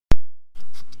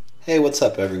Hey, what's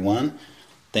up, everyone?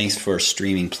 Thanks for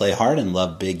streaming Play Hard and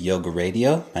Love Big Yoga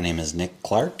Radio. My name is Nick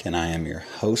Clark, and I am your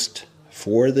host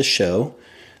for the show.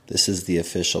 This is the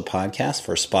official podcast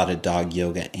for Spotted Dog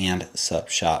Yoga and Sup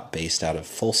Shop based out of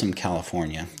Folsom,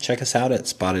 California. Check us out at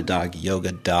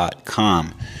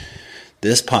spotteddogyoga.com.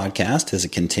 This podcast is a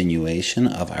continuation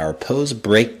of our pose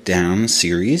breakdown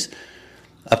series.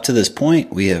 Up to this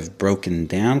point, we have broken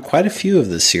down quite a few of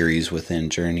the series within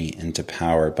Journey into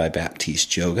Power by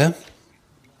Baptiste Yoga.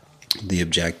 The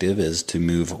objective is to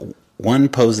move one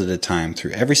pose at a time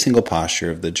through every single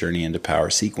posture of the Journey into Power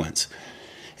sequence.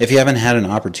 If you haven't had an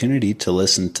opportunity to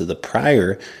listen to the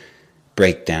prior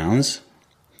breakdowns,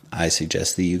 I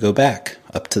suggest that you go back.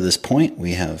 Up to this point,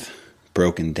 we have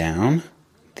broken down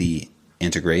the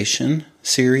Integration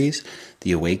series,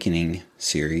 the Awakening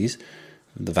series,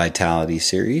 the Vitality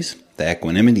series, the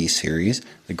Equanimity series,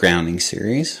 the Grounding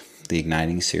series, the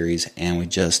Igniting series, and we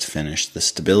just finished the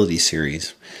Stability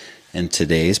series. In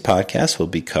today's podcast, we'll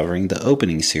be covering the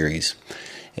Opening series.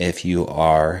 If you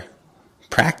are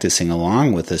practicing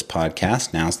along with this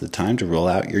podcast, now's the time to roll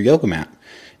out your yoga mat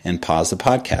and pause the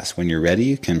podcast. When you're ready,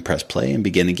 you can press play and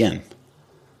begin again.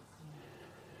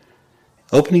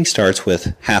 Opening starts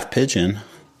with half pigeon,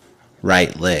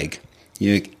 right leg.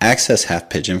 You access half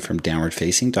pigeon from downward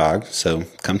facing dog, so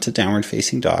come to downward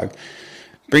facing dog.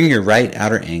 Bring your right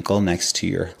outer ankle next to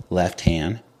your left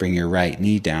hand. Bring your right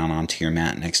knee down onto your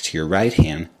mat next to your right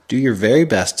hand. Do your very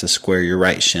best to square your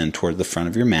right shin toward the front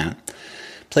of your mat.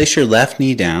 Place your left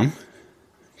knee down.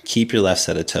 Keep your left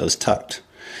set of toes tucked.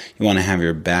 You want to have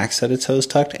your back set of toes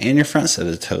tucked and your front set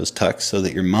of toes tucked so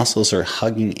that your muscles are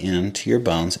hugging into your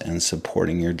bones and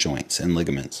supporting your joints and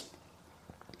ligaments.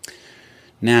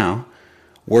 Now,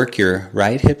 work your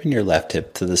right hip and your left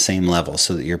hip to the same level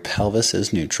so that your pelvis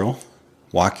is neutral.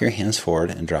 Walk your hands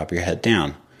forward and drop your head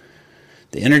down.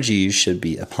 The energy you should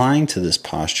be applying to this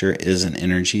posture is an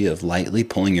energy of lightly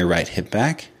pulling your right hip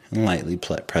back and lightly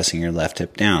pressing your left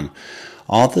hip down,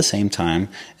 all at the same time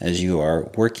as you are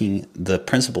working the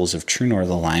principles of True North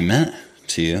alignment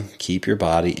to keep your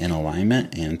body in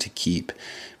alignment and to keep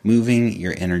moving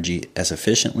your energy as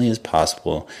efficiently as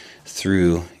possible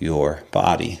through your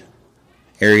body.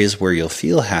 Areas where you'll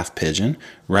feel half pigeon,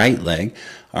 right leg,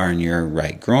 are in your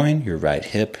right groin, your right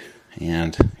hip,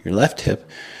 and your left hip.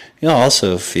 You'll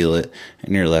also feel it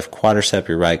in your left quadricep,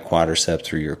 your right quadricep,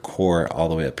 through your core, all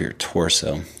the way up your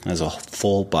torso as a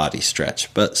full body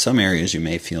stretch. But some areas you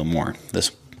may feel more. This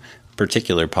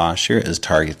particular posture is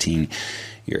targeting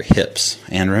your hips.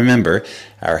 And remember,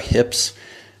 our hips,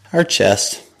 our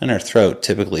chest, and our throat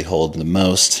typically hold the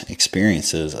most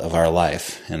experiences of our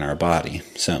life in our body.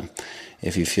 So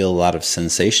if you feel a lot of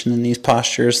sensation in these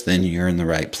postures, then you're in the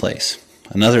right place.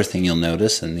 Another thing you'll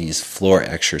notice in these floor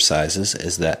exercises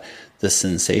is that the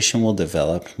sensation will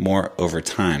develop more over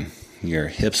time. Your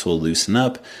hips will loosen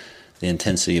up. The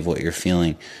intensity of what you're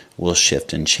feeling will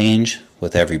shift and change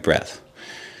with every breath.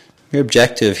 Your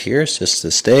objective here is just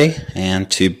to stay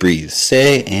and to breathe.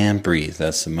 Stay and breathe.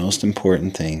 That's the most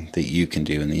important thing that you can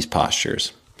do in these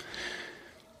postures.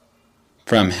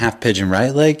 From half pigeon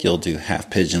right leg, you'll do half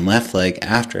pigeon left leg.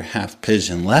 After half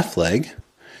pigeon left leg,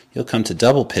 you'll come to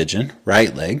double pigeon,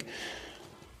 right leg.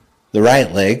 The right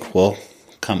leg will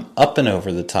come up and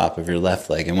over the top of your left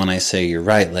leg. And when I say your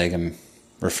right leg, I'm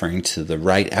referring to the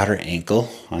right outer ankle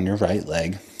on your right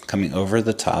leg coming over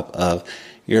the top of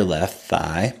your left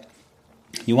thigh.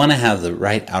 You want to have the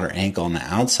right outer ankle on the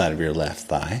outside of your left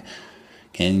thigh.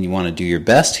 And you want to do your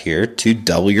best here to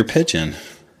double your pigeon.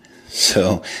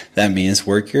 So that means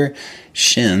work your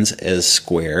shins as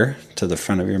square to the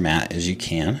front of your mat as you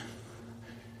can.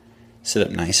 Sit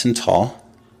up nice and tall.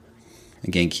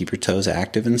 Again, keep your toes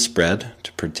active and spread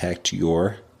to protect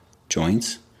your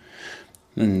joints.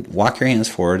 And walk your hands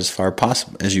forward as far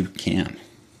possible as you can.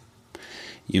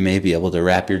 You may be able to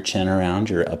wrap your chin around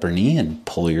your upper knee and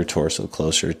pull your torso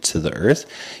closer to the earth.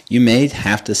 You may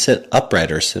have to sit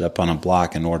upright or sit up on a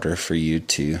block in order for you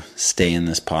to stay in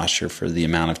this posture for the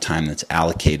amount of time that's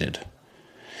allocated.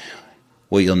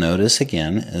 What you'll notice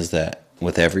again is that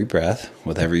with every breath,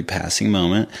 with every passing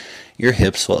moment, your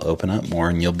hips will open up more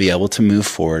and you'll be able to move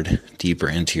forward deeper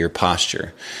into your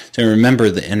posture. So remember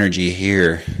the energy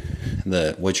here,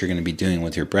 what you're going to be doing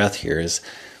with your breath here is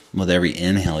with every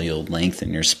inhale, you'll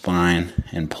lengthen your spine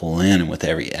and pull in, and with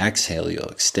every exhale, you'll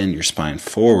extend your spine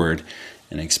forward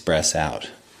and express out.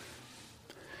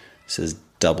 This is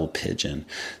double pigeon.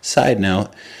 Side note,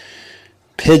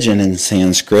 pigeon in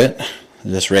Sanskrit,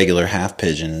 this regular half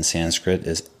pigeon in Sanskrit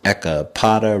is Eka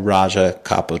Pada Raja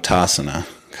Kapotasana,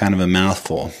 kind of a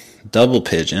mouthful. Double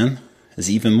pigeon is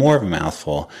even more of a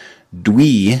mouthful.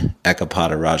 Dvi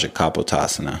Ekapada Raja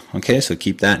Kapotasana. Okay, so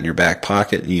keep that in your back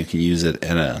pocket, and you can use it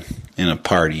in a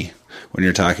party when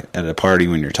you're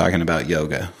talking about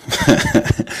yoga.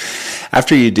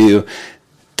 After you do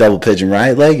double pigeon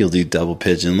right leg, you'll do double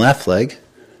pigeon left leg.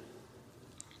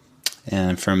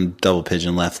 And from double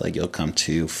pigeon left leg, you'll come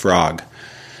to frog.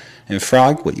 In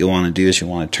frog, what you'll want to do is you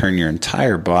want to turn your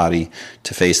entire body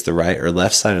to face the right or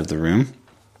left side of the room.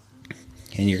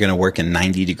 And you're going to work in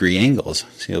 90-degree angles.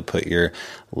 So you'll put your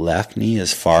left knee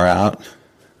as far out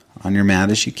on your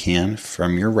mat as you can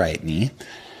from your right knee.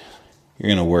 You're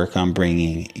going to work on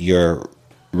bringing your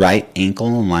right ankle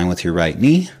in line with your right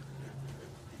knee,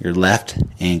 your left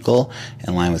ankle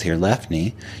in line with your left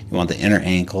knee. You want the inner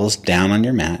ankles down on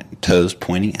your mat, toes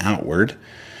pointing outward.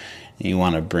 And you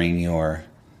want to bring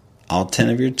all 10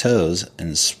 of your toes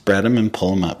and spread them and pull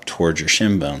them up towards your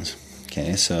shin bones.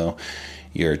 Okay, so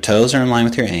your toes are in line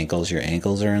with your ankles are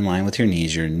in line with your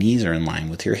knees are in line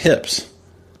with your hips.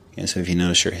 Okay, so if you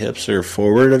notice your hips are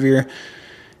forward of your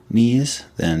knees,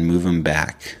 then move them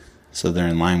back so they're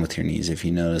in line with your knees. If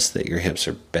you notice that your hips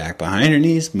are back behind your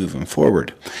knees, move them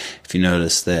forward. If you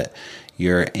notice that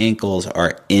your ankles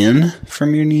are in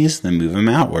from your knees, then move them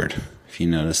outward. If you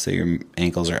notice that your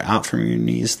ankles are out from your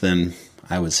knees, then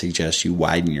I would suggest you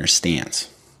widen your stance.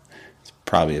 It's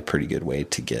probably a pretty good way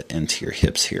to get into your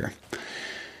hips here.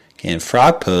 Okay, in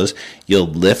frog pose, you'll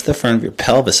lift the front of your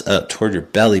pelvis up toward your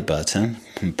belly button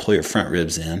and pull your front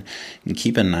ribs in and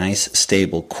keep a nice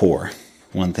stable core.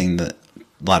 One thing that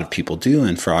a lot of people do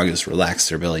in frog is relax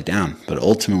their belly down, but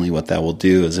ultimately what that will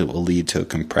do is it will lead to a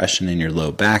compression in your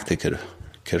low back that could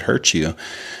hurt you.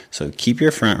 So keep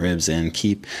your front ribs in,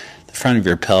 keep the front of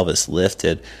your pelvis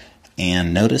lifted,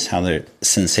 and notice how the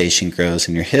sensation grows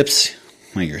in your hips,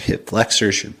 like your hip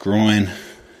flexors, your groin,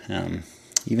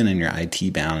 even in your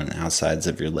IT bound and outsides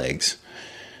of your legs.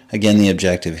 Again, the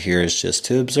objective here is just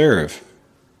to observe.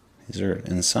 These are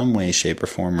in some way, shape, or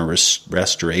form a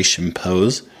restoration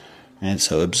pose. And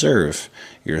so observe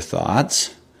your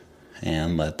thoughts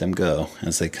and let them go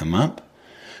as they come up.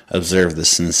 Observe the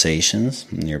sensations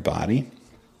in your body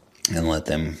and let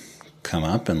them come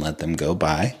up and let them go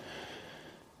by.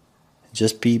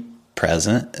 Just be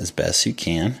present as best you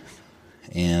can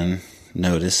and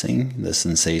noticing the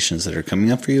sensations that are coming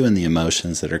up for you and the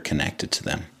emotions that are connected to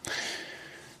them.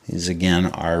 These, again,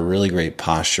 are really great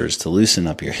postures to loosen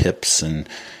up your hips and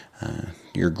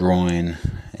your groin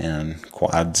and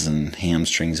quads and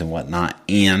hamstrings and whatnot,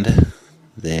 and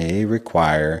they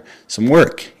require some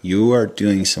work. You are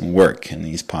doing some work in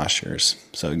these postures,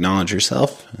 so acknowledge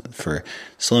yourself for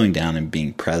slowing down and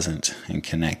being present and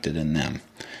connected in them.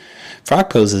 Frog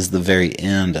pose is the very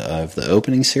end of the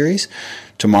opening series.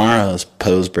 Tomorrow's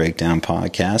pose breakdown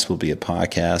podcast will be a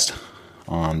podcast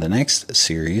on the next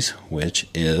series, which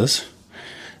is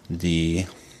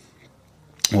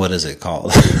what is it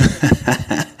called?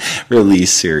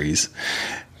 Release series.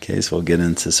 Okay, so we'll get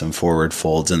into some forward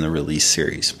folds in the release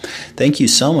series. Thank you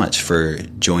so much for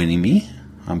joining me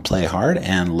on Play Hard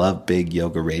and Love Big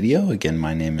Yoga Radio. Again,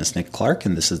 my name is Nick Clark,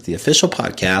 and this is the official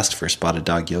podcast for Spotted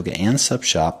Dog Yoga and Sub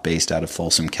Shop based out of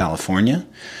Folsom, California.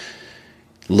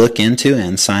 Look into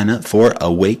and sign up for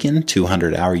Awaken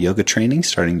 200-hour yoga training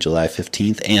starting July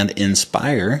 15th and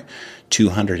Inspire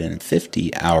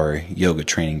 250-hour yoga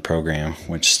training program,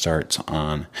 which starts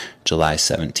on July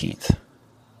 17th.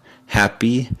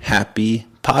 Happy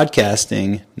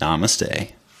podcasting.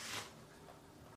 Namaste.